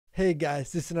Hey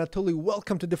guys, this is Anatoly.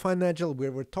 Welcome to Define Agile,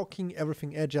 where we're talking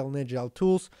everything Agile and Agile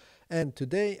tools. And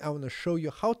today I want to show you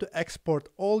how to export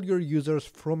all your users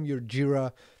from your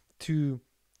Jira to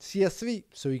CSV,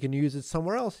 so you can use it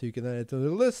somewhere else. You can add it to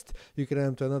the list, you can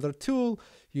add it to another tool,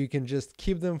 you can just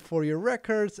keep them for your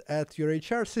records at your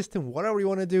HR system, whatever you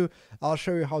want to do. I'll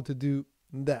show you how to do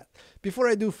that. Before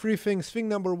I do three things, thing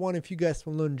number one, if you guys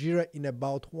will learn Jira in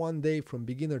about 1 day from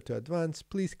beginner to advanced,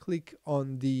 please click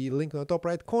on the link on the top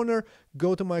right corner,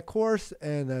 go to my course,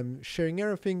 and I'm sharing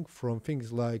everything from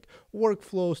things like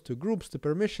workflows to groups to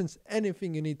permissions,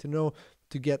 anything you need to know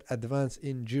to get advanced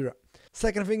in Jira.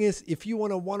 Second thing is, if you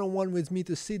want a one-on-one with me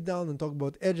to sit down and talk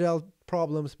about Agile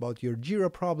problems, about your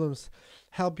Jira problems,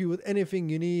 help you with anything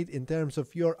you need in terms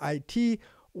of your IT,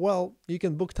 well, you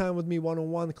can book time with me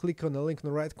one-on-one, click on the link in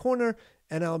the right corner,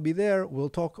 and I'll be there. We'll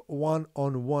talk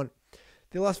one-on-one.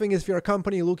 The last thing is, if you're a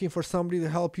company looking for somebody to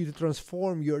help you to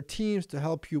transform your teams, to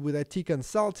help you with IT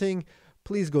consulting,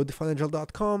 please go to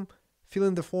defineagile.com, fill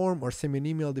in the form, or send me an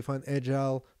email,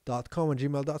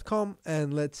 defineagile.com@gmail.com,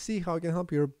 and let's see how I can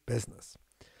help your business.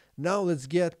 Now let's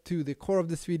get to the core of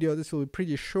this video. This will be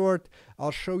pretty short.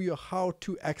 I'll show you how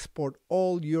to export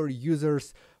all your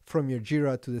users from your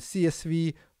Jira to the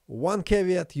CSV. One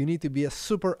caveat, you need to be a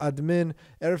super admin.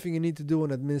 Everything you need to do on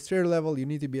administrator level, you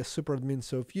need to be a super admin.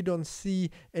 So if you don't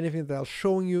see anything that I'm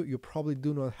showing you, you probably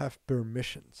do not have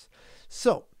permissions.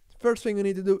 So first thing you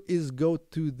need to do is go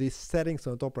to the settings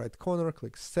on the top right corner,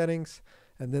 click settings,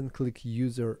 and then click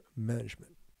user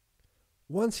management.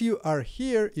 Once you are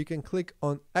here, you can click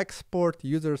on export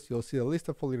users. You'll see a list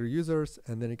of all your users,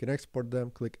 and then you can export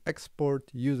them. Click export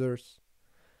users.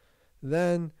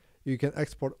 Then you can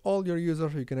export all your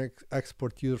users. You can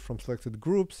export users from selected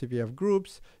groups if you have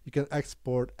groups. You can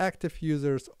export active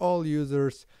users, all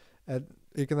users, and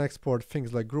you can export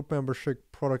things like group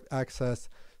membership, product access.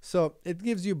 So it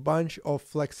gives you a bunch of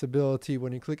flexibility.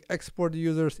 When you click export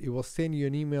users, it will send you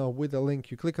an email with a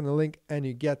link. You click on the link and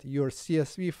you get your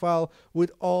CSV file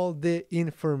with all the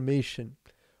information.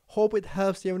 Hope it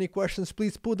helps. If you have any questions,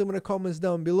 please put them in the comments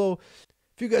down below.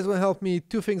 If you guys want to help me,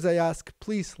 two things I ask: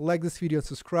 please like this video and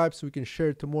subscribe so we can share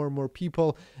it to more and more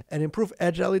people and improve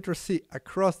Agile literacy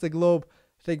across the globe.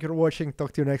 Thank you for watching.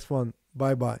 Talk to you next one.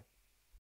 Bye bye.